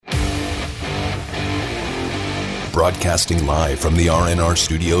Broadcasting live from the RNR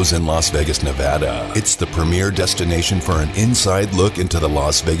studios in Las Vegas, Nevada. It's the premier destination for an inside look into the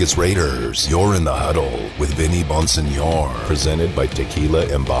Las Vegas Raiders. You're in the huddle with Vinny Bonsignor, presented by Tequila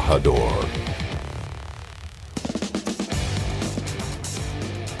Embajador.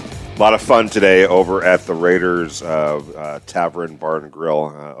 A lot of fun today over at the Raiders Tavern Bar and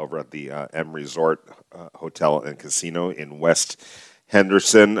Grill over at the M Resort Hotel and Casino in West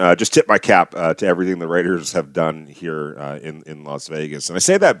Henderson. Just tip my cap to everything the Raiders have done here in Las Vegas. And I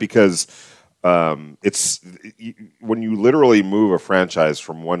say that because it's when you literally move a franchise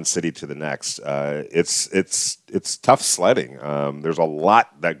from one city to the next, it's tough sledding. There's a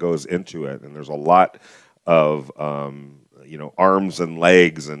lot that goes into it, and there's a lot of arms and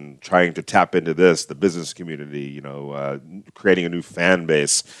legs and trying to tap into the business community, creating a new fan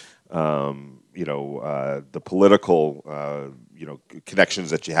base, the political, connections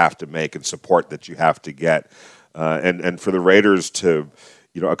that you have to make and support that you have to get. And for the Raiders to,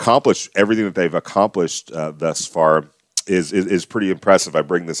 accomplish everything that they've accomplished thus far is pretty impressive. I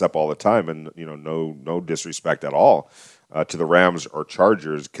bring this up all the time, and, no disrespect at all to the Rams or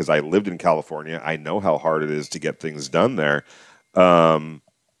Chargers, because I lived in California. I know how hard it is to get things done there. But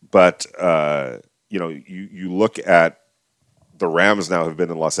you look at the Rams now have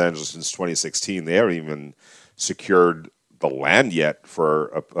been in Los Angeles since 2016. They haven't even secured the land yet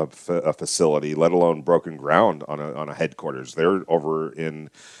for a facility, let alone broken ground on a headquarters. They're over in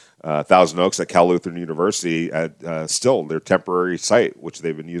Thousand Oaks at Cal Lutheran University at still their temporary site, which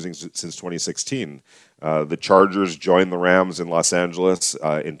they've been using since 2016. The Chargers joined the Rams in Los Angeles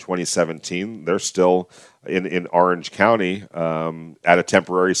in 2017. They're still in Orange County at a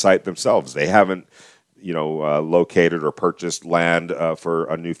temporary site themselves. They haven't, located or purchased land for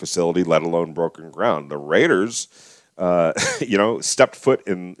a new facility, let alone broken ground. The Raiders, stepped foot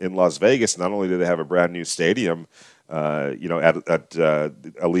in Las Vegas. Not only do they have a brand new stadium, at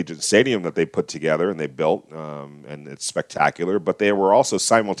Allegiant Stadium that they put together and they built, and it's spectacular, but they were also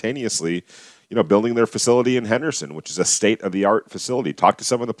simultaneously building their facility in Henderson, which is a state-of-the-art facility. Talk to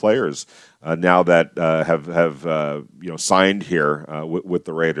some of the players now that have signed here with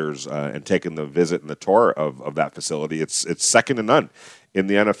the Raiders and taken the visit and the tour of that facility. It's second to none in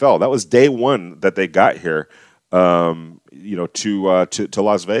the NFL. That was day one that they got here, to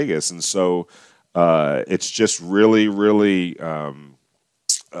Las Vegas, and so it's just really, really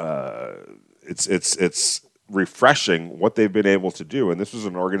it's refreshing what they've been able to do. And this was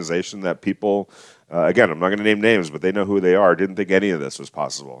an organization that people, again, I'm not going to name names, but they know who they are, didn't think any of this was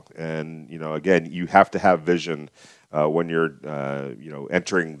possible. And, again, you have to have vision when you're,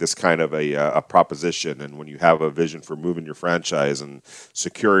 entering this kind of a proposition, and when you have a vision for moving your franchise and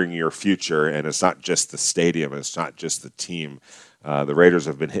securing your future. And it's not just the stadium, it's not just the team. The Raiders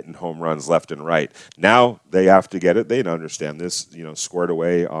have been hitting home runs left and right. Now they have to get it. They understand this, squared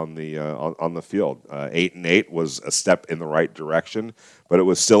away on the field. 8-8 was a step in the right direction, but it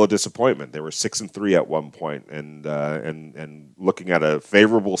was still a disappointment. They were 6-3 at one point, and looking at a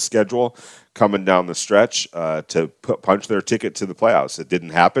favorable schedule coming down the stretch to punch their ticket to the playoffs. It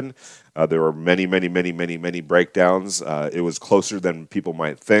didn't happen. There were many breakdowns. It was closer than people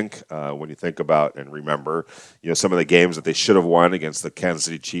might think when you think about and remember, some of the games that they should have won against the Kansas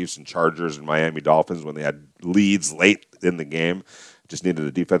City Chiefs and Chargers and Miami Dolphins when they had leads late in the game. Just needed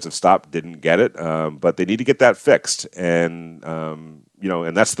a defensive stop, didn't get it. But they need to get that fixed, and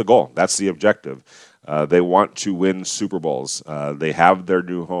and that's the goal. That's the objective. They want to win Super Bowls. They have their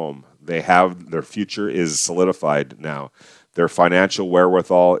new home. Their future is solidified now. Their financial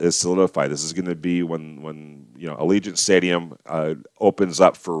wherewithal is solidified. This is going to be when Allegiant Stadium opens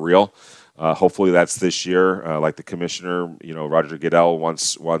up for real. Hopefully that's this year. Like the commissioner, Roger Goodell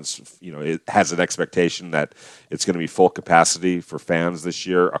wants it has an expectation that it's going to be full capacity for fans this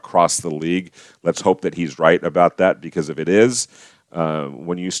year across the league. Let's hope that he's right about that, because if it is,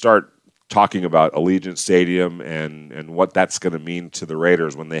 when you start talking about Allegiant Stadium and what that's going to mean to the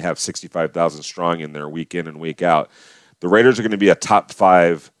Raiders when they have 65,000 strong in there week in and week out, the Raiders are going to be a top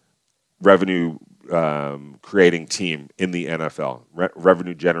 5 revenue creating team in the NFL,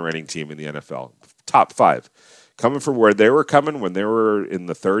 revenue generating team in the NFL. Top 5. Coming from where they were coming when they were in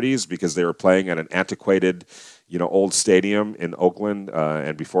the 30s, because they were playing at an antiquated, old stadium in Oakland,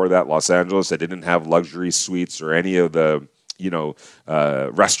 and before that, Los Angeles. They didn't have luxury suites or any of the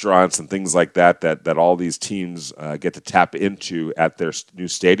restaurants and things like that all these teams get to tap into at their new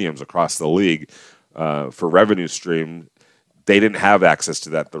stadiums across the league for revenue stream. They didn't have access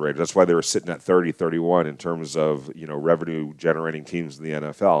to that, the Raiders. That's why they were sitting at 30-31 in terms of revenue generating teams in the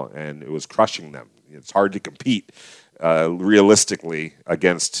NFL, and it was crushing them. It's hard to compete realistically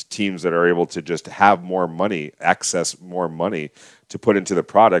against teams that are able to just have more money, access more money to put into the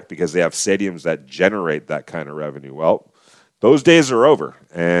product because they have stadiums that generate that kind of revenue. Well, those days are over,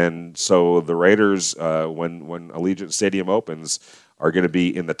 and so the Raiders, when Allegiant Stadium opens, are going to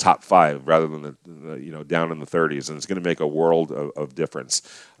be in the top 5 rather than the down in the 30s, and it's going to make a world of difference.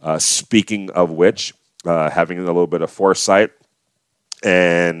 Speaking of which, having a little bit of foresight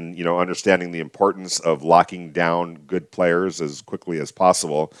and understanding the importance of locking down good players as quickly as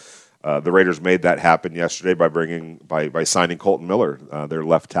possible, the Raiders made that happen yesterday by signing Colton Miller, their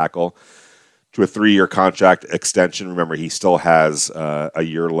left tackle, to a 3-year contract extension. Remember, he still has a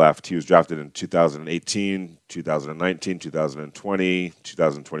year left. He was drafted in 2018, 2019, 2020,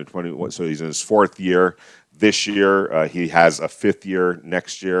 2020, so he's in his 4th year this year. He has a 5th year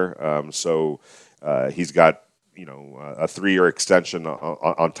next year. So he's got a 3-year extension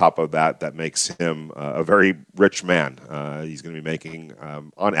on top of that makes him a very rich man. He's going to be making,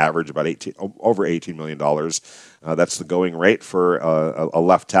 on average, about over $18 million. That's the going rate for a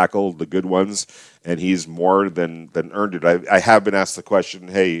left tackle, the good ones, and he's more than earned it. I have been asked the question,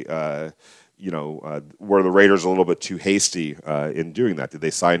 hey, were the Raiders a little bit too hasty in doing that? Did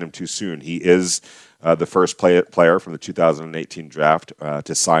they sign him too soon? He is the first player from the 2018 draft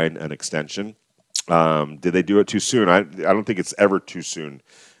to sign an extension. Did they do it too soon? I don't think it's ever too soon.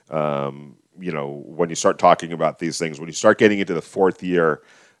 When you start talking about these things, when you start getting into the 4th year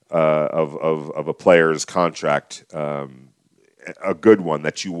of a player's contract, a good one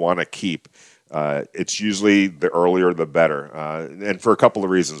that you want to keep, it's usually the earlier the better, and for a couple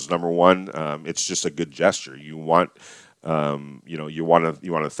of reasons. Number one, it's just a good gesture. You want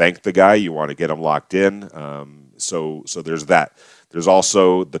to thank the guy. You want to get him locked in. So there's that. There's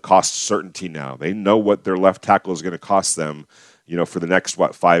also the cost certainty now. They know what their left tackle is going to cost them, for the next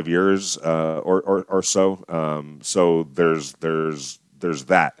 5 years or so. So there's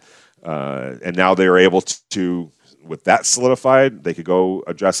that, and now they are able to, with that solidified, they could go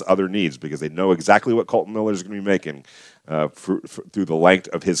address other needs because they know exactly what Colton Miller is going to be making through the length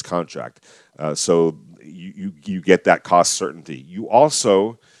of his contract. So you get that cost certainty. You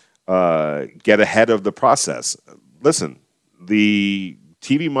also get ahead of the process. Listen. The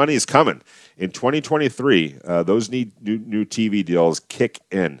TV money is coming. In 2023, those new TV deals kick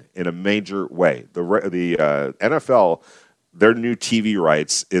in a major way. The NFL, their new TV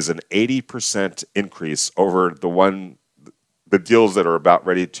rights is an 80% increase over the deals that are about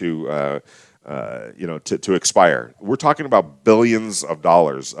ready to expire. We're talking about billions of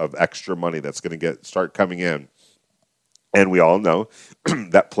dollars of extra money that's going to start coming in, and we all know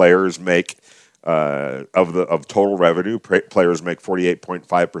that players make. Of total revenue, players make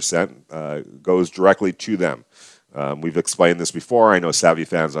 48.5%, goes directly to them. We've explained this before. I know savvy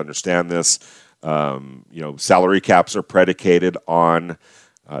fans understand this. Salary caps are predicated on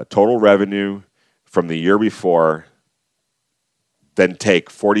total revenue from the year before, then take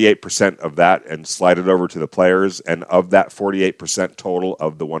 48% of that and slide it over to the players. And of that 48% total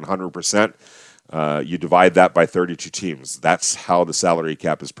of the 100%, you divide that by 32 teams. That's how the salary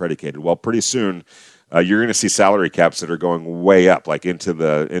cap is predicated. Well, pretty soon you're going to see salary caps that are going way up, like it's going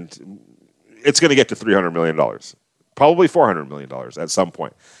to get to $300 million, probably $400 million at some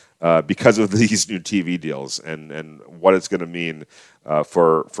point because of these new TV deals and what it's going to mean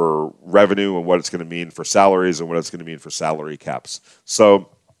for revenue and what it's going to mean for salaries and what it's going to mean for salary caps. So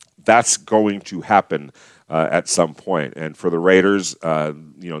that's going to happen at some point. And for the Raiders,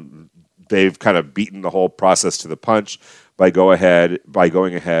 they've kind of beaten the whole process to the punch by going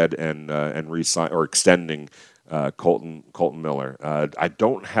ahead and re-sign or extending Colton Miller. I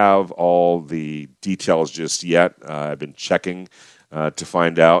don't have all the details just yet. I've been checking to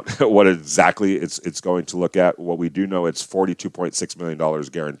find out what exactly it's going to look at. What we do know, it's $42.6 million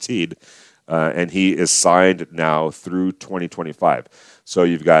guaranteed, and he is signed now through 2025. So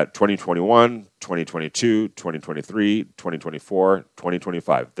you've got 2021, 2022, 2023, 2024,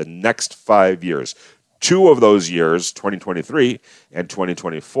 2025. The next 5 years. 2 of those years, 2023 and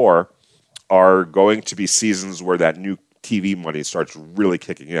 2024, are going to be seasons where that new TV money starts really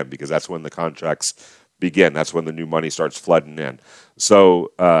kicking in because that's when the contracts begin. That's when the new money starts flooding in.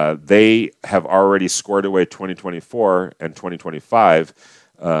 So they have already squared away 2024 and 2025.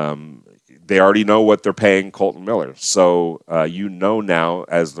 They already know what they're paying Colton Miller. So now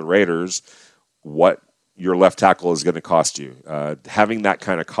as the Raiders what your left tackle is going to cost you. Having that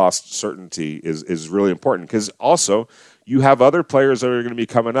kind of cost certainty is really important because also you have other players that are going to be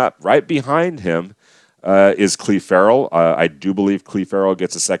coming up. Right behind him is Clelin Ferrell. I do believe Clelin Ferrell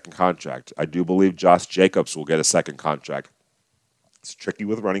gets a second contract. I do believe Josh Jacobs will get a second contract. It's tricky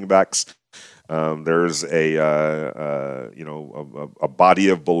with running backs. There's a body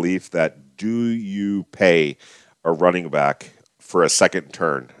of belief that do you pay a running back for a second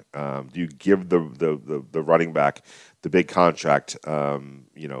turn? Do you give the running back the big contract?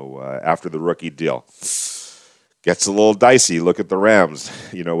 After the rookie deal. Gets a little dicey. Look at the Rams,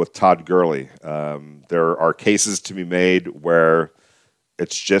 with Todd Gurley. There are cases to be made where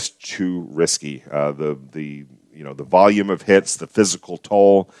it's just too risky. The volume of hits, the physical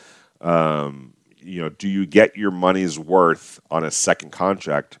toll. Do you get your money's worth on a second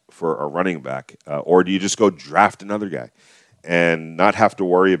contract for a running back, or do you just go draft another guy and not have to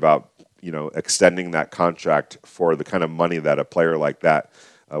worry about extending that contract for the kind of money that a player like that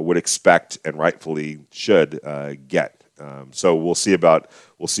would expect and rightfully should get. So we'll see about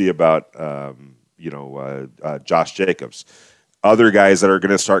Josh Jacobs. Other guys that are going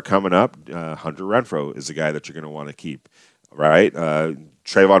to start coming up, Hunter Renfrow is a guy that you're going to want to keep, right?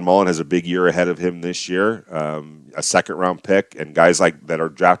 Trayvon Mullen has a big year ahead of him this year, a second-round pick, and guys like that are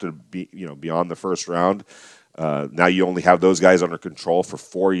drafted beyond the first round. Now you only have those guys under control for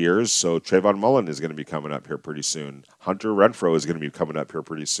 4 years, so Trayvon Mullen is going to be coming up here pretty soon. Hunter Renfrow is going to be coming up here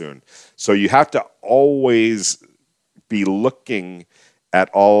pretty soon. So you have to always be looking at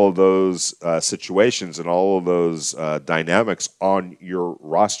all of those situations and all of those dynamics on your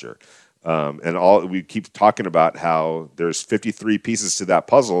roster. We keep talking about how there's 53 pieces to that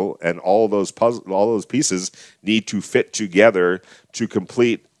puzzle, and all those pieces need to fit together to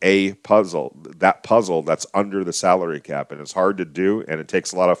complete a puzzle. That puzzle that's under the salary cap, and it's hard to do, and it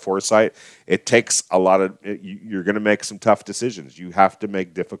takes a lot of foresight. It takes a lot of. You're going to make some tough decisions. You have to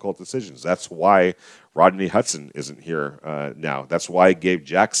make difficult decisions. That's why Rodney Hudson isn't here now. That's why Gabe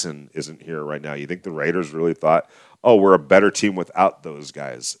Jackson isn't here right now. You think the Raiders really thought, oh, we're a better team without those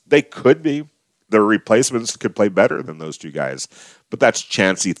guys? They could be. Their replacements could play better than those two guys. But that's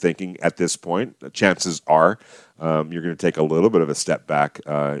chancy thinking at this point. The chances are you're going to take a little bit of a step back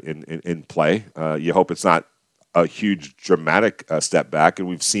in play. You hope it's not a huge dramatic step back. And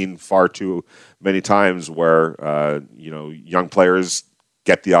we've seen far too many times where young players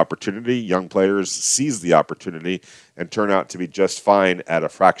get the opportunity, young players seize the opportunity and turn out to be just fine at a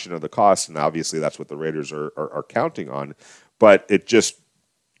fraction of the cost. And obviously that's what the Raiders are counting on. But it just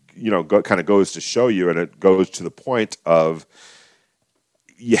kind of goes to show you, and it goes to the point of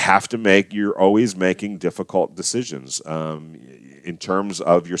you're always making difficult decisions in terms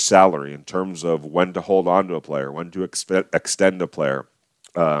of your salary, in terms of when to hold on to a player, when to extend a player,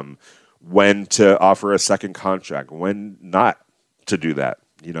 when to offer a second contract, when not to do that.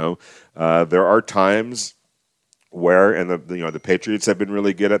 There are times where, and the Patriots have been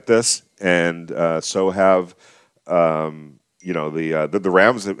really good at this, and so have the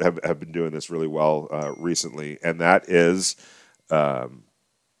Rams have been doing this really well recently, and that is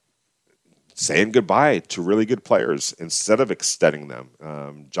saying goodbye to really good players instead of extending them.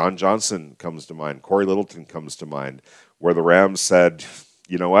 John Johnson comes to mind. Corey Littleton comes to mind, where the Rams said,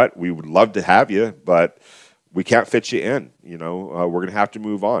 you know what, we would love to have you, but we can't fit you in. We're going to have to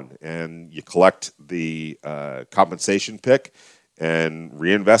move on. And you collect the compensation pick and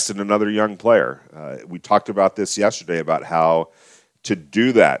reinvest in another young player. We talked about this yesterday about how to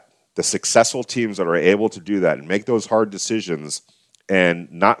do that, the successful teams that are able to do that and make those hard decisions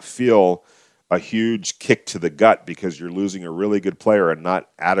and not feel a huge kick to the gut because you're losing a really good player and not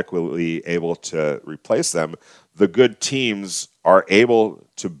adequately able to replace them. The good teams are able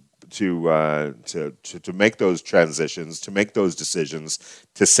to make those transitions, to make those decisions,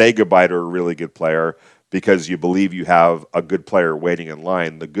 to say goodbye to a really good player because you believe you have a good player waiting in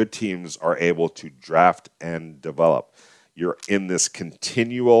line. The good teams are able to draft and develop. You're in this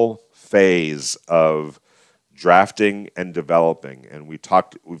continual phase of drafting and developing, and we've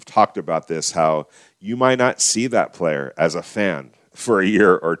talked about this, how you might not see that player as a fan for a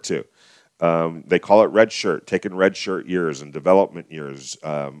year or two. They call it red shirt, taking red shirt years and development years.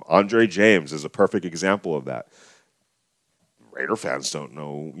 Andre James is a perfect example of that. Raider fans don't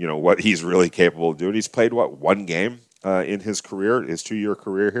know, what he's really capable of doing. He's played one game in his career, his 2-year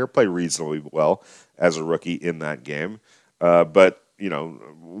career here. Played reasonably well as a rookie in that game. But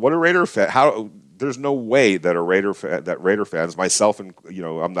what a Raider fan? There's no way that Raider fans, myself, and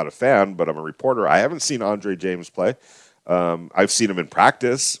I'm not a fan, but I'm a reporter. I haven't seen Andre James play. I've seen him in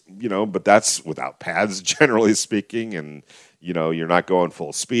practice, but that's without pads, generally speaking, and you're not going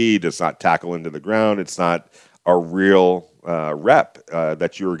full speed. It's not tackle into the ground. It's not a real rep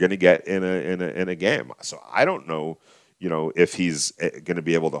that you're going to get in a game. So I don't know, if he's going to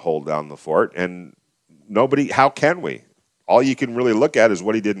be able to hold down the fort. And how can we? All you can really look at is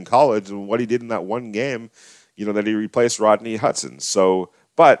what he did in college and what he did in that one game, that he replaced Rodney Hudson. So,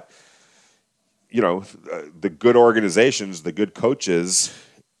 but the good organizations, the good coaches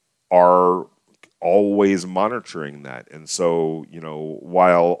are always monitoring that. And so,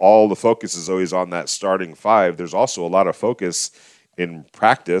 while all the focus is always on that starting five, there's also a lot of focus in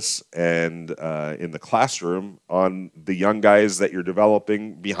practice and in the classroom on the young guys that you're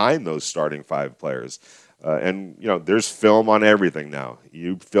developing behind those starting five players. And there's film on everything now.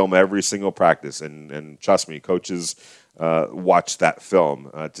 You film every single practice, and trust me, coaches watch that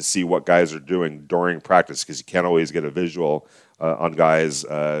film to see what guys are doing during practice, because you can't always get a visual on guys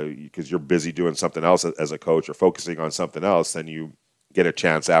because you're busy doing something else as a coach or focusing on something else. Then you get a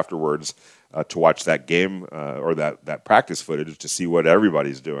chance afterwards to watch that game or that practice footage to see what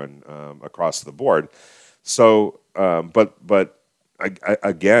everybody's doing across the board. So,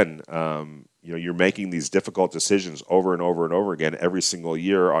 again, you're making these difficult decisions over and over and over again every single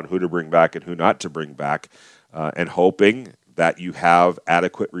year on who to bring back and who not to bring back, and hoping that you have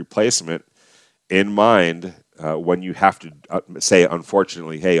adequate replacement in mind when you have to say,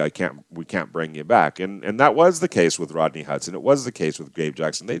 unfortunately, hey, we can't bring you back. And that was the case with Rodney Hudson. It was the case with Gabe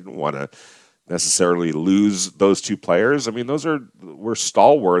Jackson. They didn't want to necessarily lose those two players. I mean, were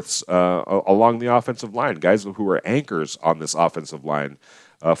stalwarts along the offensive line, guys who were anchors on this offensive line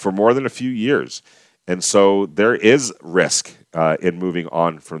for more than a few years. And so there is risk in moving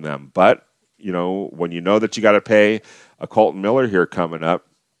on from them. But, when you know that you got to pay a Colton Miller here coming up,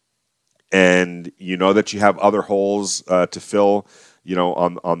 and you know that you have other holes to fill,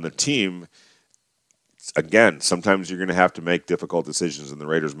 on the team, again, sometimes you're going to have to make difficult decisions, and the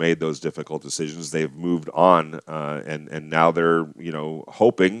Raiders made those difficult decisions. They've moved on, and now they're,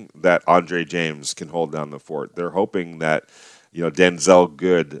 hoping that Andre James can hold down the fort. They're hoping that, Denzel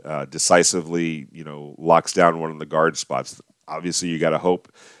Good decisively, locks down one of the guard spots. Obviously, you got to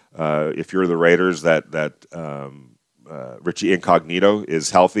hope if you're the Raiders that Richie Incognito is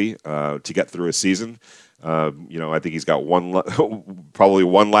healthy to get through a season. I think he's got probably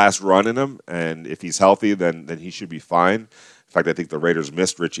one last run in him, and if he's healthy, then he should be fine. In fact, I think the Raiders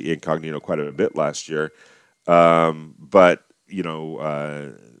missed Richie Incognito quite a bit last year. But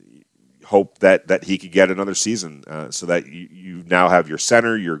hope that he could get another season so that you now have your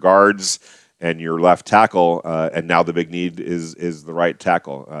center, your guards, and your left tackle, and now the big need is the right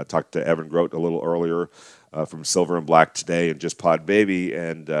tackle. Talked to Evan Grote a little earlier from Silver and Black today and Just Pod Baby,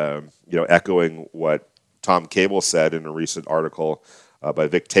 and echoing what Tom Cable said in a recent article by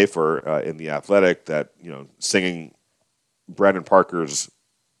Vic Tafer in The Athletic, that singing Brandon Parker's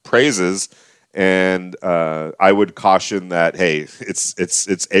praises. And I would caution that, hey,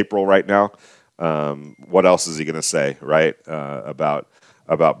 it's April right now. What else is he going to say, right, about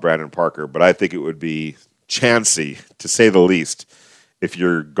Brandon Parker? But I think it would be chancy, to say the least, if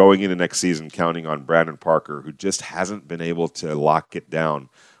you're going into next season counting on Brandon Parker, who just hasn't been able to lock it down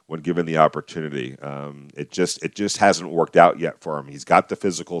when given the opportunity. It just hasn't worked out yet for him. He's got the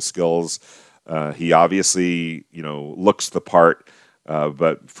physical skills. He obviously, looks the part.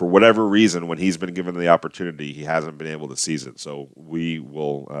 But for whatever reason, when he's been given the opportunity, he hasn't been able to seize it. So we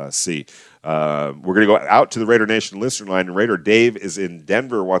will see. We're going to go out to the Raider Nation listener line. And Raider Dave is in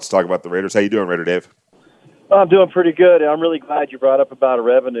Denver, wants to talk about the Raiders. How you doing, Raider Dave? Well, I'm doing pretty good. I'm really glad you brought up about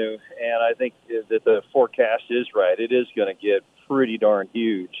revenue, and I think that the forecast is right. It is going to get pretty darn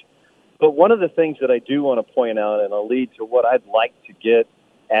huge. But one of the things that I do want to point out, and I'll lead to what I'd like to get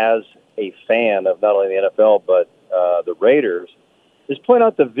as a fan of not only the NFL but the Raiders, is point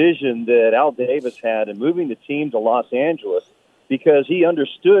out the vision that Al Davis had in moving the team to Los Angeles, because he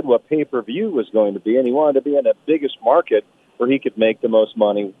understood what pay-per-view was going to be, and he wanted to be in the biggest market where he could make the most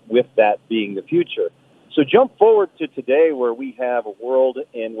money, with that being the future. So jump forward to today, where we have a world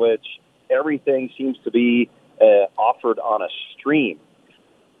in which everything seems to be offered on a stream.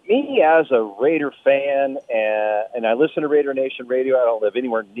 Me, as a Raider fan, and I listen to Raider Nation Radio, I don't live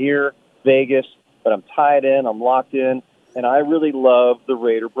anywhere near Vegas, but I'm tied in, I'm locked in, and I really love the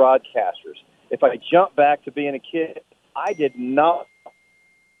Raider broadcasters. If I jump back to being a kid, I did not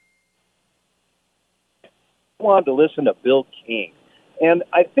want to listen to Bill King. And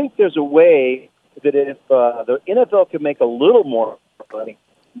I think there's a way that if the NFL could make a little more money,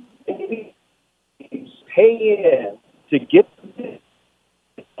 maybe pay in to get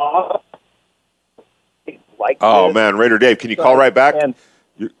off like oh this. Man, Raider Dave, can you call right back? And,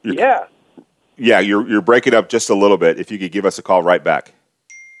 you're breaking up just a little bit. If you could give us a call right back,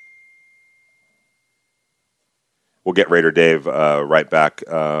 we'll get Raider Dave right back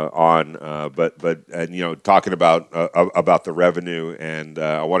on. But talking about the revenue, and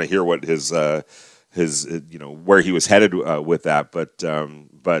I want to hear what his where he was headed with that. But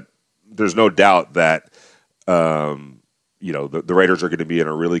there's no doubt that the Raiders are going to be in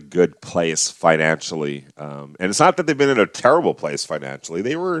a really good place financially. And it's not that they've been in a terrible place financially.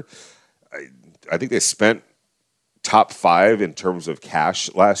 They were, I think they spent top 5 in terms of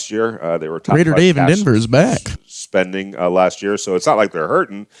cash last year. They were top Raider 5 Dave in cash Denver is back. Spending last year. So it's not like they're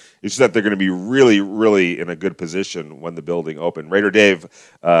hurting. It's just that they're going to be really, really in a good position when the building opened. Raider Dave,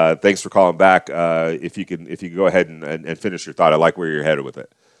 thanks for calling back. If you can go ahead and finish your thought. I like where you're headed with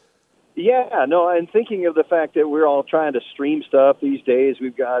it. Yeah, no, and thinking of the fact that we're all trying to stream stuff these days,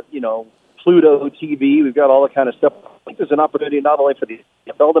 we've got, Pluto TV, we've got all that kind of stuff. I think there's an opportunity not only for the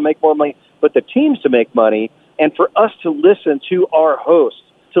NFL to make more money, but the teams to make money, and for us to listen to our hosts,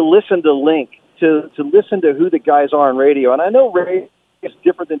 to listen to Link, to listen to who the guys are on radio. And I know radio is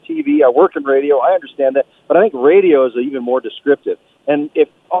different than TV. I work in radio. I understand that. But I think radio is even more descriptive. And if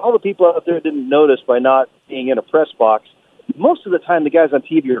all the people out there didn't notice by not being in a press box, most of the time the guys on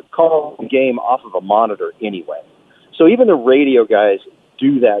TV are calling the game off of a monitor anyway. So even the radio guys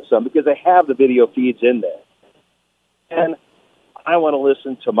do that some because they have the video feeds in there. And I want to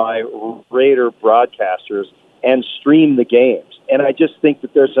listen to my Raider broadcasters and stream the games. And I just think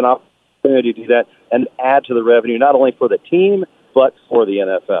that there's an opportunity to do that and add to the revenue, not only for the team, but for the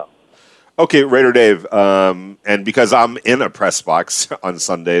NFL. Okay, Raider Dave, and because I'm in a press box on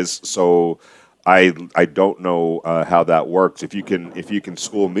Sundays, so I don't know how that works. If you can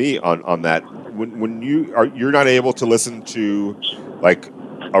school me on that, when you're not able to listen to like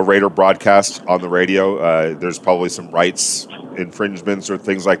a Raider broadcast on the radio, there's probably some rights infringements or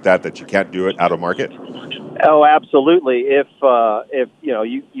things like that you can't do it out of market. Oh, absolutely. If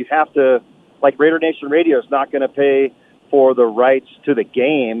you have to, like Raider Nation Radio is not going to pay for the rights to the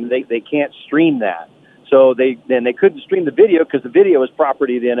game. They can't stream that. So they couldn't stream the video because the video is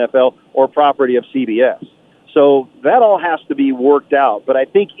property of the NFL or property of CBS. So that all has to be worked out. But I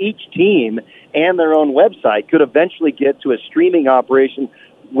think each team and their own website could eventually get to a streaming operation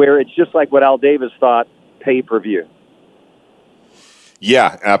where it's just like what Al Davis thought, pay-per-view.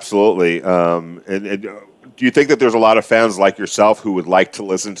 Yeah, absolutely. And do you think that there's a lot of fans like yourself who would like to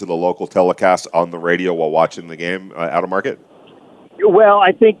listen to the local telecast on the radio while watching the game out of market? Well,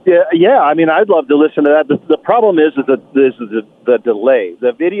 I think, I'd love to listen to that. The problem is the delay.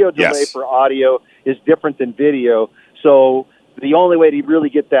 The video delay for audio is different than video. So the only way to really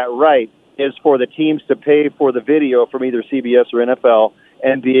get that right is for the teams to pay for the video from either CBS or NFL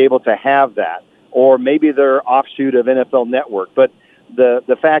and be able to have that. Or maybe they're offshoot of NFL Network. But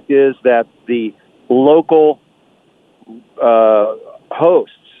the fact is that the local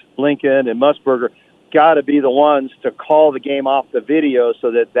hosts, Lincoln and Musburger, got to be the ones to call the game off the video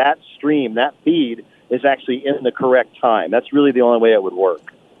so that stream, that feed, is actually in the correct time. That's really the only way it would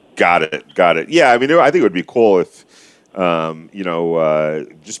work. Got it. Yeah, I mean, I think it would be cool if,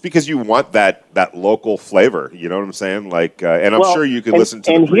 just because you want that local flavor, you know what I'm saying? Like, and I'm sure you could listen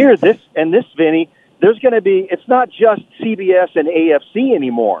to. And this, Vinny, there's going to be. It's not just CBS and AFC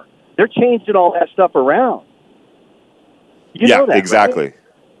anymore. They're changing all that stuff around. You know that, exactly. Right?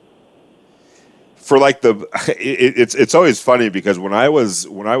 For like it's always funny because when I was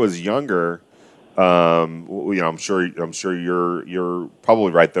younger, I'm sure you're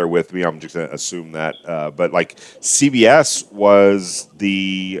probably right there with me. I'm just going to assume that, but like CBS was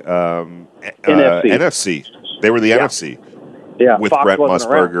the NFC. They were the NFC. Yeah, with Fox Brent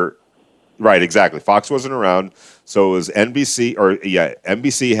Musburger. Around. Right, exactly. Fox wasn't around, so it was NBC.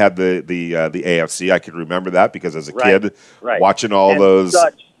 NBC had the AFC. I can remember that because as a kid, watching all those.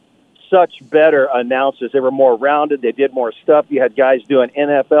 Such better announcers. They were more rounded. They did more stuff. You had guys doing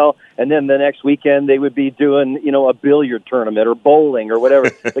NFL, and then the next weekend they would be doing, a billiard tournament or bowling or whatever.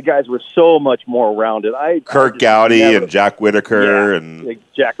 The guys were so much more rounded. Kirk Gowdy and Jack Whitaker and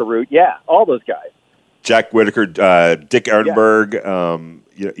Jack Arute. Yeah, all those guys. Jack Whitaker, Dick Ehrenberg.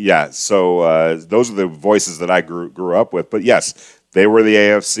 So those are the voices that I grew up with. But yes, they were the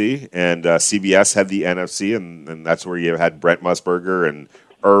AFC, and CBS had the NFC, and that's where you had Brent Musburger and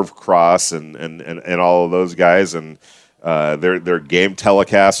Irv Cross and all of those guys, and their game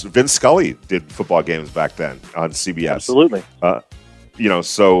telecasts. Vince Scully did football games back then on CBS. Absolutely.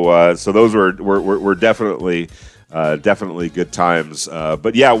 So those were definitely good times.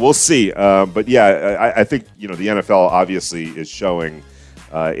 But yeah, we'll see. I think the NFL obviously is showing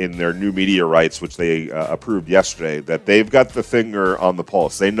in their new media rights, which they approved yesterday, that they've got the finger on the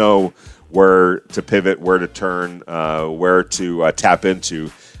pulse. They know where to pivot, where to turn, where to tap into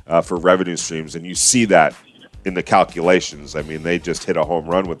for revenue streams. And you see that in the calculations. I mean, they just hit a home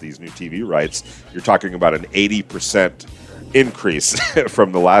run with these new TV rights. You're talking about an 80% increase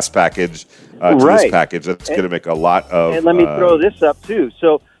from the last package to this package. That's going to make a lot of... And let me throw this up, too.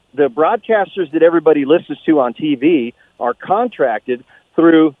 So the broadcasters that everybody listens to on TV are contracted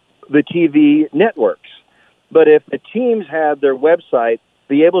through the TV networks. But if the teams have their website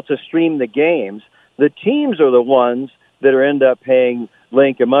be able to stream the games, the teams are the ones that are end up paying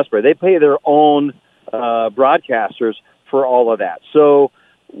Link and Musburry. They pay their own broadcasters for all of that. So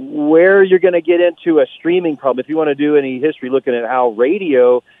where you're going to get into a streaming problem, if you want to do any history looking at how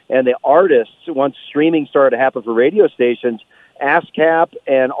radio and the artists, once streaming started to happen for radio stations, ASCAP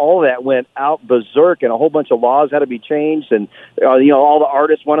and all that went out berserk, and a whole bunch of laws had to be changed, and all the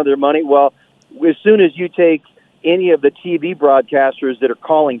artists wanted their money. Well, as soon as you take any of the TV broadcasters that are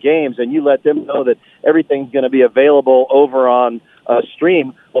calling games and you let them know that everything's going to be available over on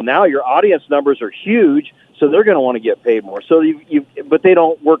stream, well, now your audience numbers are huge, so they're going to want to get paid more. So but they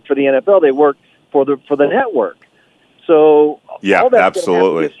don't work for the NFL; they work for the network. So yeah, all that's absolutely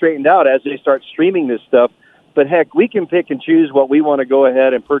going to have to get straightened out as they start streaming this stuff. But heck, we can pick and choose what we want to go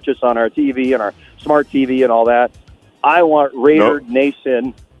ahead and purchase on our TV and our smart TV and all that. I want Raider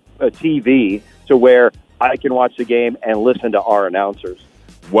Nation TV to where I can watch the game and listen to our announcers.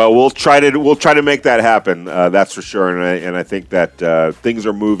 Well, we'll try to make that happen. That's for sure, and I think that things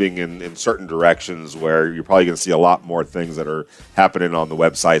are moving in certain directions where you're probably going to see a lot more things that are happening on the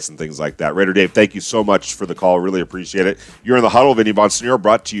websites and things like that. Raider Dave, thank you so much for the call. Really appreciate it. You're in the huddle. Vinny Bonsignor,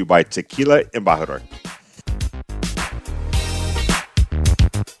 brought to you by Tequila Embajador.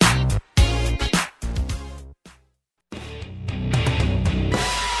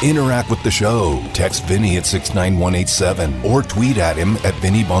 Interact with the show. Text Vinny at 69187 or tweet at him at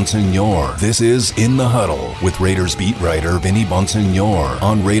Vinny Bonsignor. This is In the Huddle with Raiders beat writer Vinny Bonsignor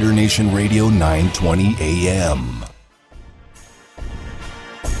on Raider Nation Radio 920 AM.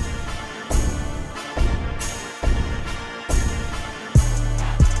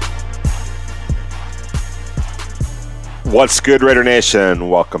 What's good, Raider Nation?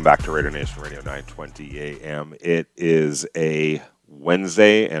 Welcome back to Raider Nation Radio 920 AM. It is a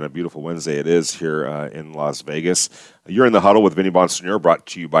Wednesday, and a beautiful Wednesday it is here in Las Vegas. You're in the huddle with Vinny Bonsignor, brought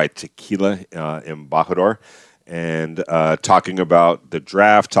to you by Tequila Embajador, and talking about the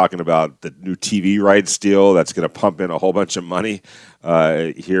draft, talking about the new TV rights deal that's going to pump in a whole bunch of money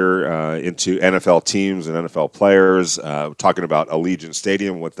here into NFL teams and NFL players, talking about Allegiant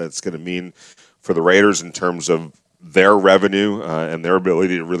Stadium, what that's going to mean for the Raiders in terms of their revenue and their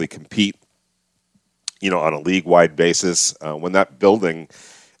ability to really compete on a league-wide basis. When that building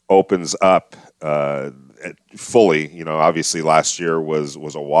opens up fully, obviously last year was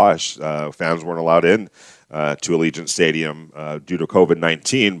a wash. Fans weren't allowed in to Allegiant Stadium due to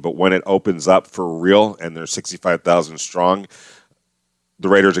COVID-19, but when it opens up for real and they're 65,000 strong, the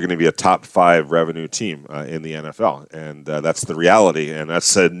Raiders are going to be a top 5 revenue team in the NFL, and that's the reality, and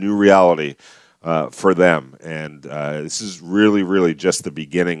that's a new reality for them. And this is really, really just the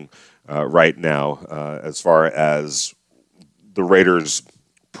beginning right now, as far as the Raiders'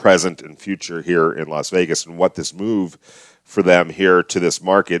 present and future here in Las Vegas, and what this move for them here to this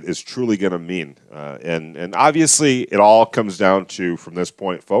market is truly going to mean. And obviously, it all comes down to, from this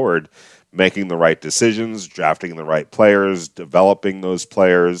point forward, making the right decisions, drafting the right players, developing those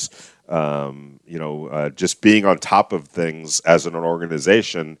players, just being on top of things as an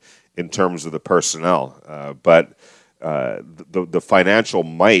organization in terms of the personnel. But the financial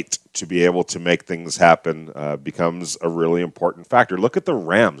might to be able to make things happen becomes a really important factor. Look at the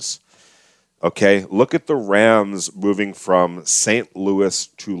Rams, okay? Look at the Rams moving from St. Louis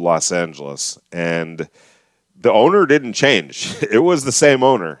to Los Angeles, and the owner didn't change. It was the same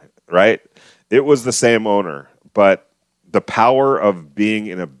owner, right? It was the same owner, but the power of being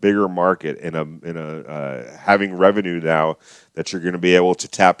in a bigger market, in a having revenue now that you're going to be able to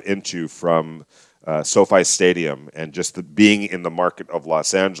tap into from SoFi Stadium, and just being in the market of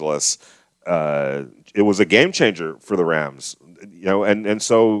Los Angeles, it was a game changer for the Rams. And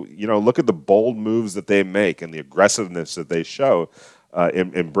so look at the bold moves that they make and the aggressiveness that they show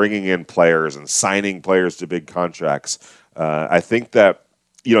in bringing in players and signing players to big contracts. I think that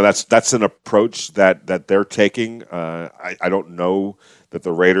that's an approach that they're taking. I don't know that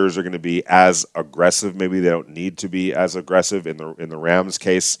the Raiders are going to be as aggressive. Maybe they don't need to be as aggressive in the Rams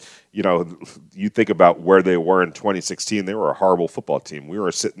case. You think about where they were in 2016. They were a horrible football team. We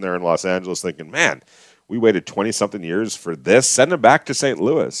were sitting there in Los Angeles thinking, man, we waited 20-something years for this. Send them back to St.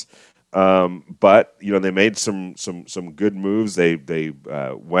 Louis. But they made some good moves. They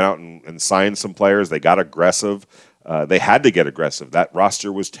went out and signed some players. They got aggressive. They had to get aggressive. That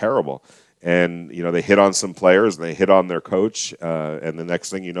roster was terrible. And they hit on some players, and they hit on their coach, and the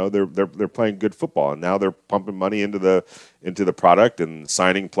next thing you know, they're playing good football, and now they're pumping money into the product and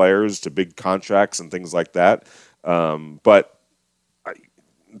signing players to big contracts and things like that. But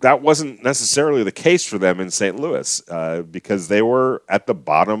that wasn't necessarily the case for them in St. Louis because they were at the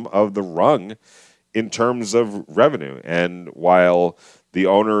bottom of the rung in terms of revenue. And while the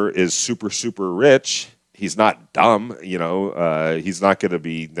owner is super, super rich, he's not dumb. He's not going to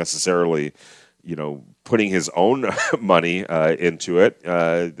be necessarily, putting his own money into it.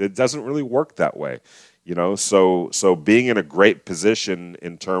 It doesn't really work that way. So being in a great position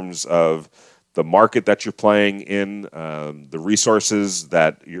in terms of the market that you're playing in, the resources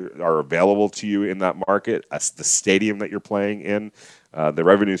that are available to you in that market, the stadium that you're playing in, the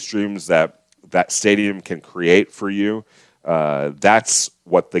revenue streams that stadium can create for you, that's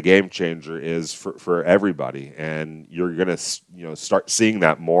what the game changer is for everybody. And you're going to start seeing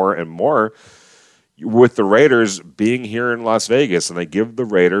that more and more with the Raiders being here in Las Vegas. And I give the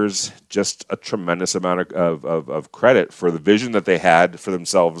Raiders just a tremendous amount of credit for the vision that they had for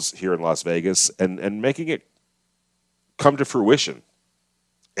themselves here in Las Vegas and making it come to fruition.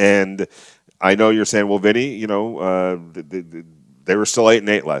 And I know you're saying, well, Vinny, they were still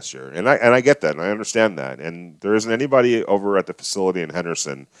 8-8 last year. And I get that, and I understand that. And there isn't anybody over at the facility in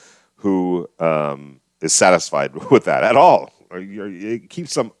Henderson who is satisfied with that at all. It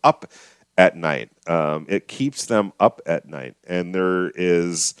keeps them up at night. It keeps them up at night, and there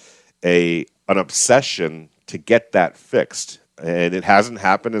is an obsession to get that fixed, and it hasn't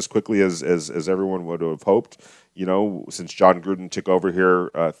happened as quickly as everyone would have hoped. Since John Gruden took over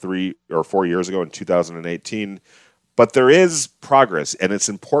here 3 or 4 years ago in 2018, but there is progress, and it's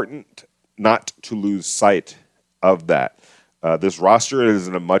important not to lose sight of that. This roster is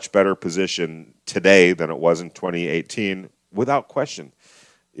in a much better position today than it was in 2018, without question.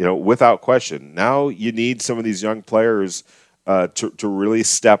 Without question. Now you need some of these young players to really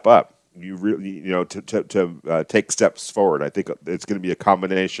step up. You really, to take steps forward. I think it's going to be a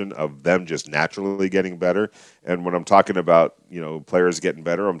combination of them just naturally getting better. And when I'm talking about players getting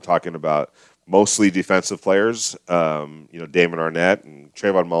better, I'm talking about mostly defensive players. Damon Arnett and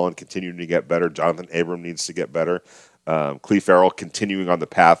Trayvon Mullen continuing to get better. Jonathan Abram needs to get better. Cleve Farrell continuing on the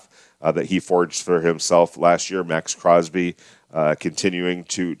path that he forged for himself last year. Max Crosby continuing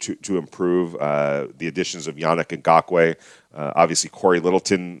to improve. The additions of Yannick Ngakoue. Obviously, Corey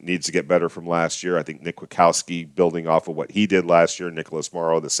Littleton needs to get better from last year. I think Nick Witkowski building off of what he did last year. Nicholas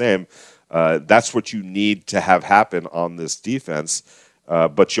Morrow the same. That's what you need to have happen on this defense.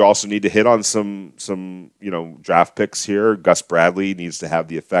 But you also need to hit on some draft picks here. Gus Bradley needs to have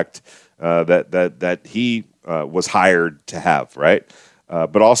the effect that he was hired to have, right?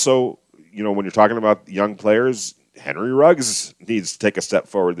 But also, when you're talking about young players, Henry Ruggs needs to take a step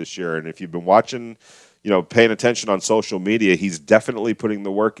forward this year. And if you've been watching, paying attention on social media, he's definitely putting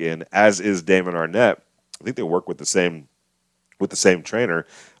the work in, as is Damon Arnett. I think they work with the same trainer.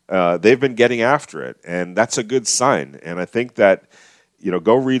 They've been getting after it, and that's a good sign. And I think that,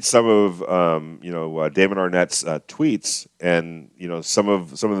 go read some of Damon Arnett's tweets and some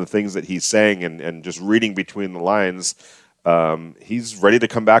of the things that he's saying and just reading between the lines. He's ready to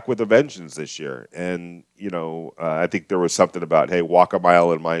come back with a vengeance this year. And, I think there was something about, hey, walk a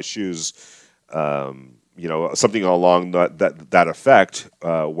mile in my shoes, something along that effect,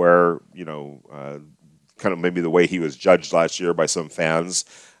 where, kind of maybe the way he was judged last year by some fans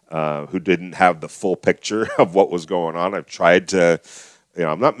who didn't have the full picture of what was going on. I've tried to,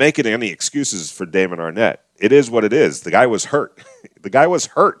 I'm not making any excuses for Damon Arnett. It is what it is. The guy was hurt. The guy was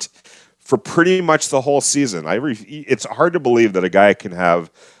hurt for pretty much the whole season. It's hard to believe that a guy can have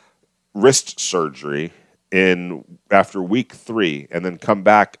wrist surgery after week 3 and then come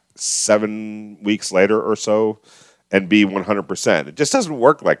back 7 weeks later or so and be 100%. It just doesn't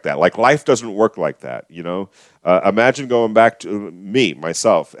work like that. Like, life doesn't work like that, Imagine going back to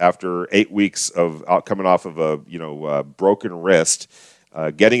myself, after 8 weeks of coming off of a broken wrist,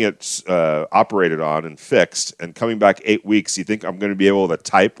 getting it operated on and fixed, and coming back 8 weeks. You think I'm going to be able to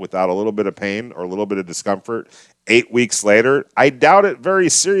type without a little bit of pain or a little bit of discomfort 8 weeks later? I doubt it very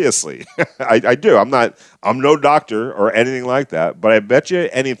seriously. I do. I'm no doctor or anything like that, but I bet you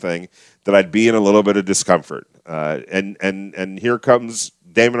anything that I'd be in a little bit of discomfort. And here comes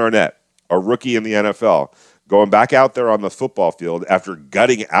Damon Arnett, a rookie in the NFL, going back out there on the football field after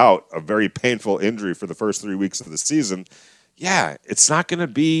gutting out a very painful injury for the first 3 weeks of the season. Yeah, it's not going to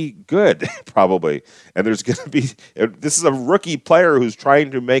be good, probably. And there's going to be – this is a rookie player who's trying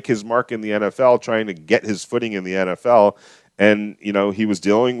to make his mark in the NFL, trying to get his footing in the NFL. And, he was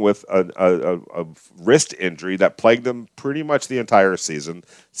dealing with a wrist injury that plagued him pretty much the entire season,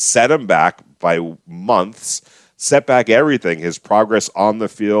 set him back by months, set back everything, his progress on the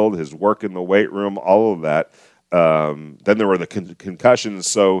field, his work in the weight room, all of that. Then there were the concussions.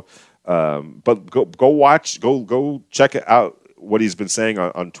 So – but go watch, go check it out what he's been saying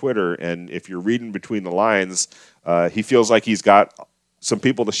on Twitter, and if you're reading between the lines, he feels like he's got some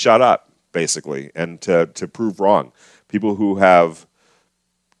people to shut up, basically, and to prove wrong. People who have,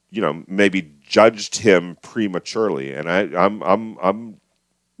 maybe judged him prematurely, and I'm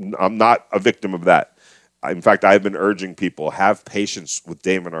not a victim of that. In fact, I've been urging people, have patience with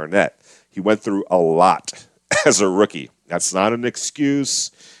Damon Arnette. He went through a lot as a rookie. That's not an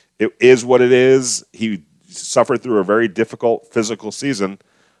excuse. It is what it is. He suffered through a very difficult physical season,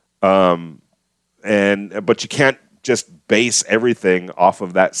 but you can't just base everything off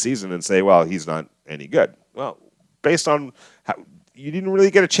of that season and say, well, he's not any good. Well, based on how you didn't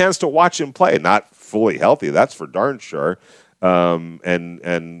really get a chance to watch him play, not fully healthy, that's for darn sure.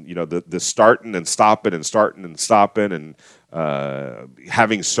 The starting and stopping and starting and stopping and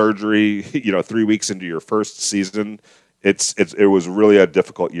having surgery, 3 weeks into your first season, it was really a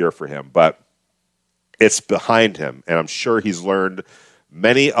difficult year for him, but it's behind him, and I'm sure he's learned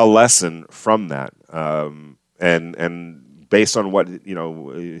many a lesson from that. And based on what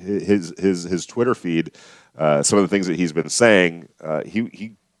his Twitter feed, some of the things that he's been saying,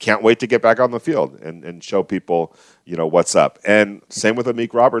 he can't wait to get back on the field and show people, what's up. And same with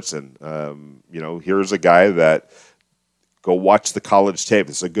Amik Robertson. Here's a guy that go watch the college tape.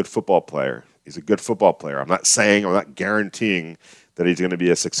 This is a good football player. He's a good football player. I'm not guaranteeing that he's going to be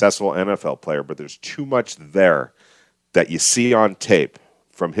a successful NFL player, but there's too much there that you see on tape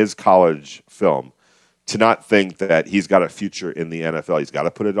from his college film to not think that he's got a future in the NFL. He's got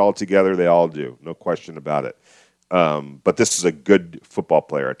to put it all together. They all do. No question about it. But this is a good football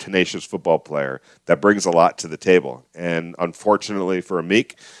player, a tenacious football player that brings a lot to the table. And unfortunately for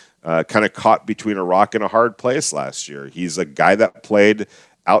Amik, kind of caught between a rock and a hard place last year. He's a guy that played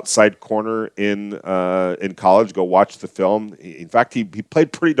outside corner in college. Go watch the film. In fact, he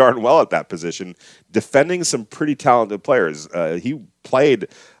played pretty darn well at that position, defending some pretty talented players. He played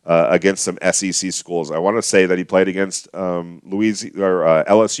against some SEC schools. I want to say that he played against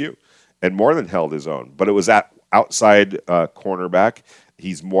LSU and more than held his own. But it was at outside cornerback.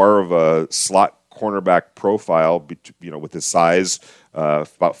 He's more of a slot cornerback profile, with his size,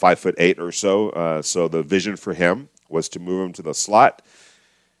 about 5'8" or so. So the vision for him was to move him to the slot.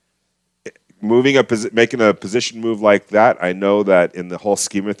 Making a position move like that, I know that in the whole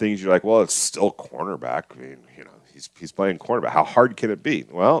scheme of things, you're like, well, it's still cornerback. I mean, he's playing cornerback. How hard can it be?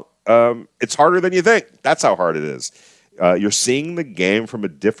 Well, it's harder than you think. That's how hard it is. You're seeing the game from a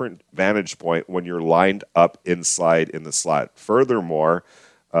different vantage point when you're lined up inside in the slot. Furthermore,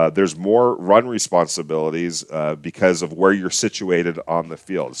 there's more run responsibilities because of where you're situated on the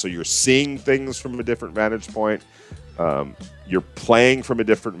field. So you're seeing things from a different vantage point. You're playing from a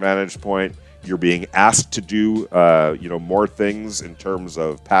different vantage point. You're being asked to do, more things in terms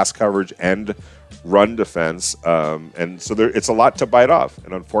of pass coverage and run defense, and so it's a lot to bite off.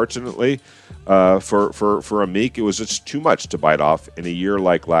 And unfortunately, for Amik, it was just too much to bite off in a year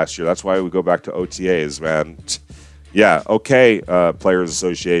like last year. That's why we go back to OTAs, man. Yeah, okay, Players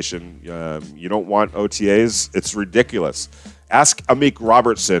Association, you don't want OTAs? It's ridiculous. Ask Amik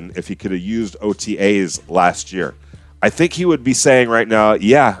Robertson if he could have used OTAs last year. I think he would be saying right now,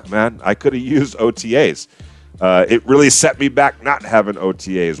 yeah, man, I could have used OTAs. It really set me back not having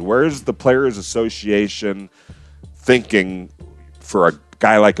OTAs. Where's the Players Association thinking for a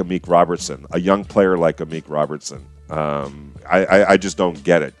guy like Amik Robertson, a young player like Amik Robertson? I just don't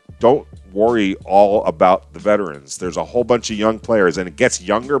get it. Don't worry all about the veterans. There's a whole bunch of young players, and it gets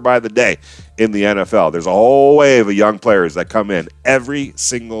younger by the day in the NFL. There's a whole wave of young players that come in every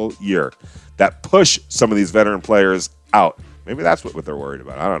single year that push some of these veteran players out. Maybe that's what they're worried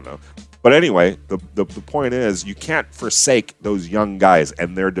about. I don't know. But anyway, the point is you can't forsake those young guys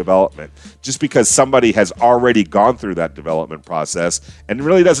and their development just because somebody has already gone through that development process and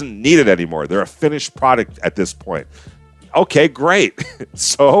really doesn't need it anymore. They're a finished product at this point. Okay, great.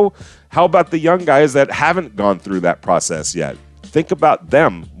 So how about the young guys that haven't gone through that process yet? Think about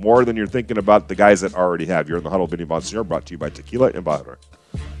them more than you're thinking about the guys that already have. You're in the Huddle. Vinny Bonsignore, brought to you by Tequila Embajador.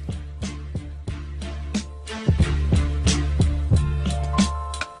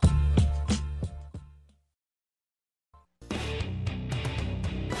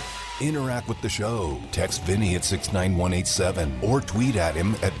 Interact with the show. Text Vinny at 69187 or tweet at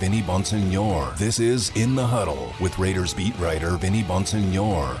him at Vinny Bonsignore. This is In the Huddle with Raiders beat writer Vinny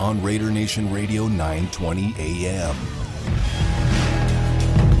Bonsignore on Raider Nation Radio 920 AM.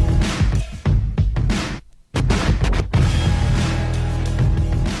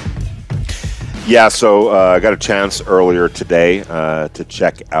 Yeah, so I got a chance earlier today to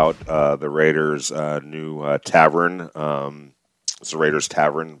check out the Raiders' new tavern. It's the Raiders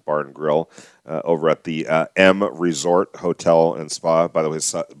Tavern Bar and Grill over at the M Resort Hotel and Spa. By the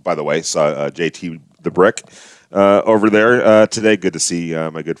way, saw JT the Brick over there today. Good to see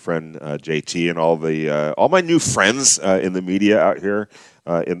my good friend JT and all my new friends in the media out here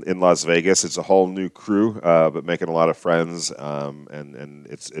in Las Vegas. It's a whole new crew, but making a lot of friends, and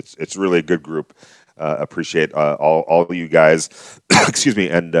it's really a good group. Appreciate all of you guys, excuse me,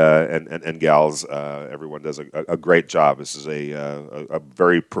 and gals. Everyone does a great job. This is a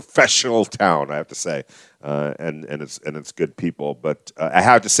very professional town, I have to say, and it's good people. But I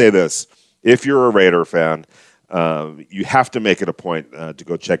have to say this: if you're a Raider fan, you have to make it a point to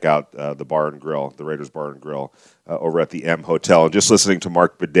go check out the Bar and Grill, the Raiders Bar and Grill, over at the M Hotel. And just listening to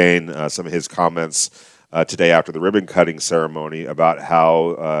Mark Bedane, some of his comments today after the ribbon cutting ceremony about how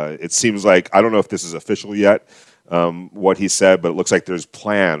it seems like, I don't know if this is official yet, what he said, but it looks like there's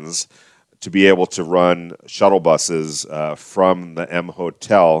plans to be able to run shuttle buses from the M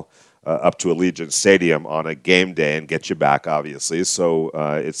Hotel up to Allegiant Stadium on a game day and get you back, obviously. So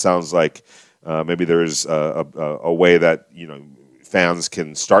it sounds like maybe there's a way that fans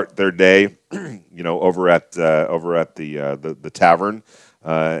can start their day, over at the tavern,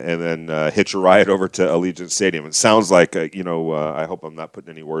 and then hitch a ride over to Allegiant Stadium. It sounds like I hope I'm not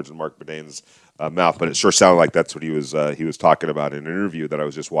putting any words in Mark Bedane's mouth, but it sure sounded like that's what he was talking about in an interview that I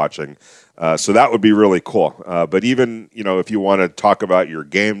was just watching. So that would be really cool. But even if you want to talk about your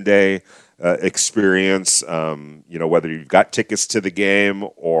game day experience, whether you've got tickets to the game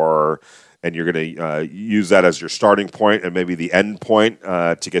and you're going to use that as your starting point and maybe the end point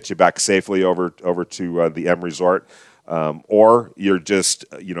to get you back safely over to the M Resort. Or you're just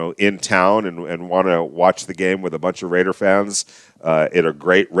in town and want to watch the game with a bunch of Raider fans at a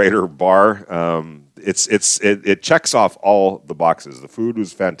great Raider bar. It checks off all the boxes. The food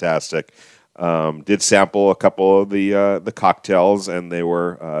was fantastic. Did sample a couple of the cocktails, and they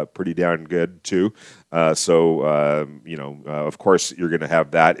were pretty darn good too. Of course, you're going to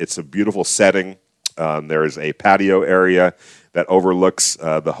have that. It's a beautiful setting. There is a patio area that overlooks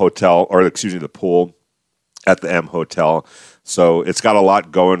the pool at the M Hotel. So it's got a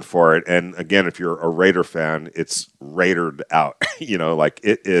lot going for it. And again, if you're a Raider fan, it's Raidered out.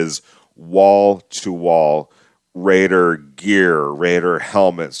 It is wall to wall Raider gear, Raider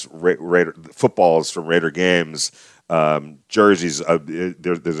helmets, Raider footballs from Raider games, jerseys.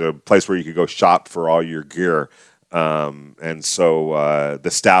 There's a place where you could go shop for all your gear. And so the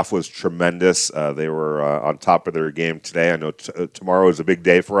staff was tremendous. They were on top of their game today. I know tomorrow is a big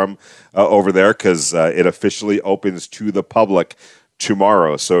day for them over there because it officially opens to the public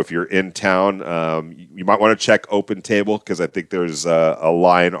tomorrow. So if you're in town, you might want to check Open Table because I think there's a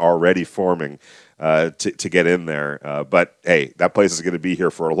line already forming to get in there. But hey, that place is going to be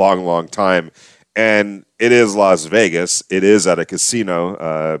here for a long, long time. And it is Las Vegas. It is at a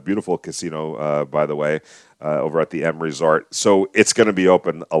casino, beautiful casino, by the way. Over at the M Resort. So it's going to be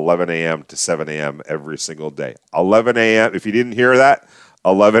open 11 a.m. to 7 a.m. every single day. 11 a.m. If you didn't hear that,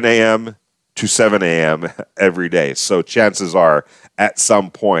 11 a.m. to 7 a.m. every day. So chances are at some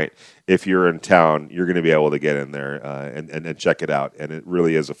point, if you're in town, you're going to be able to get in there and check it out. And it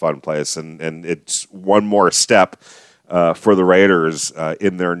really is a fun place. And it's one more step for the Raiders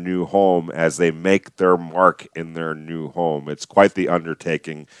in their new home as they make their mark in their new home. It's quite the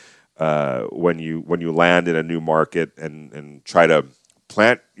undertaking. When you land in a new market and try to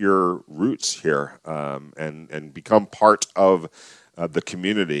plant your roots here and become part of the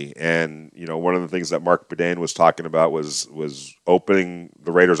community. And one of the things that Mark Bedane was talking about was the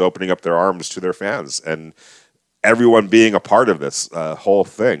Raiders opening up their arms to their fans and everyone being a part of this whole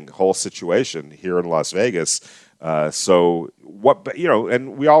situation here in Las Vegas. And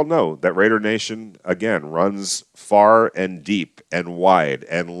we all know that Raider Nation again runs far and deep and wide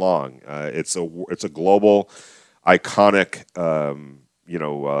and long. It's a global, iconic,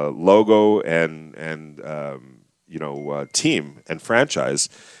 logo and team and franchise,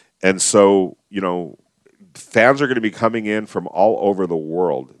 and so fans are going to be coming in from all over the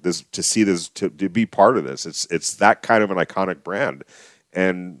world to see this to be part of this. It's that kind of an iconic brand,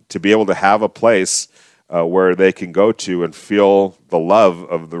 and to be able to have a place where they can go to and feel the love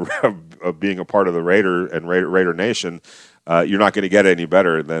of being a part of the Raider and Raider Nation, you're not going to get any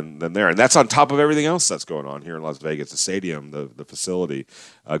better than there. And that's on top of everything else that's going on here in Las Vegas, the stadium, the facility,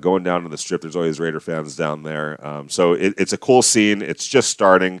 going down to the Strip. There's always Raider fans down there. So it's a cool scene. It's just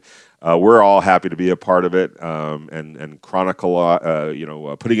starting. we're all happy to be a part of it and chronicle,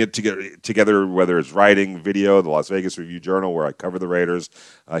 putting it together, whether it's writing, video, the Las Vegas Review-Journal, where I cover the Raiders,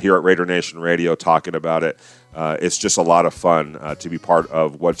 here at Raider Nation Radio, talking about it. It's just a lot of fun to be part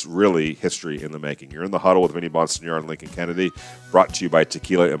of what's really history in the making. You're in the Huddle with Vinny Bonsignore and Lincoln Kennedy, brought to you by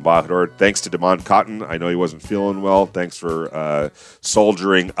Tequila Embajador. Thanks to Damon Cotton. I know he wasn't feeling well. Thanks for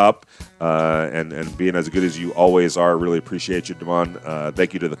soldiering up and being as good as you always are. Really appreciate you, Damon.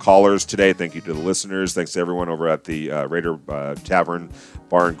 Thank you to the callers today. Thank you to the listeners. Thanks to everyone over at the Raider Tavern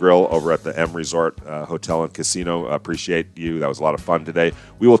Bar and Grill over at the M Resort Hotel and Casino. Appreciate you. That was a lot of fun today.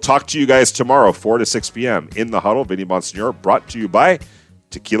 We will talk to you guys tomorrow, 4 to 6 p.m. in the Huddle. Vinny Bonsignore, brought to you by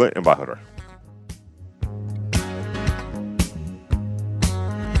Tequila Embajador.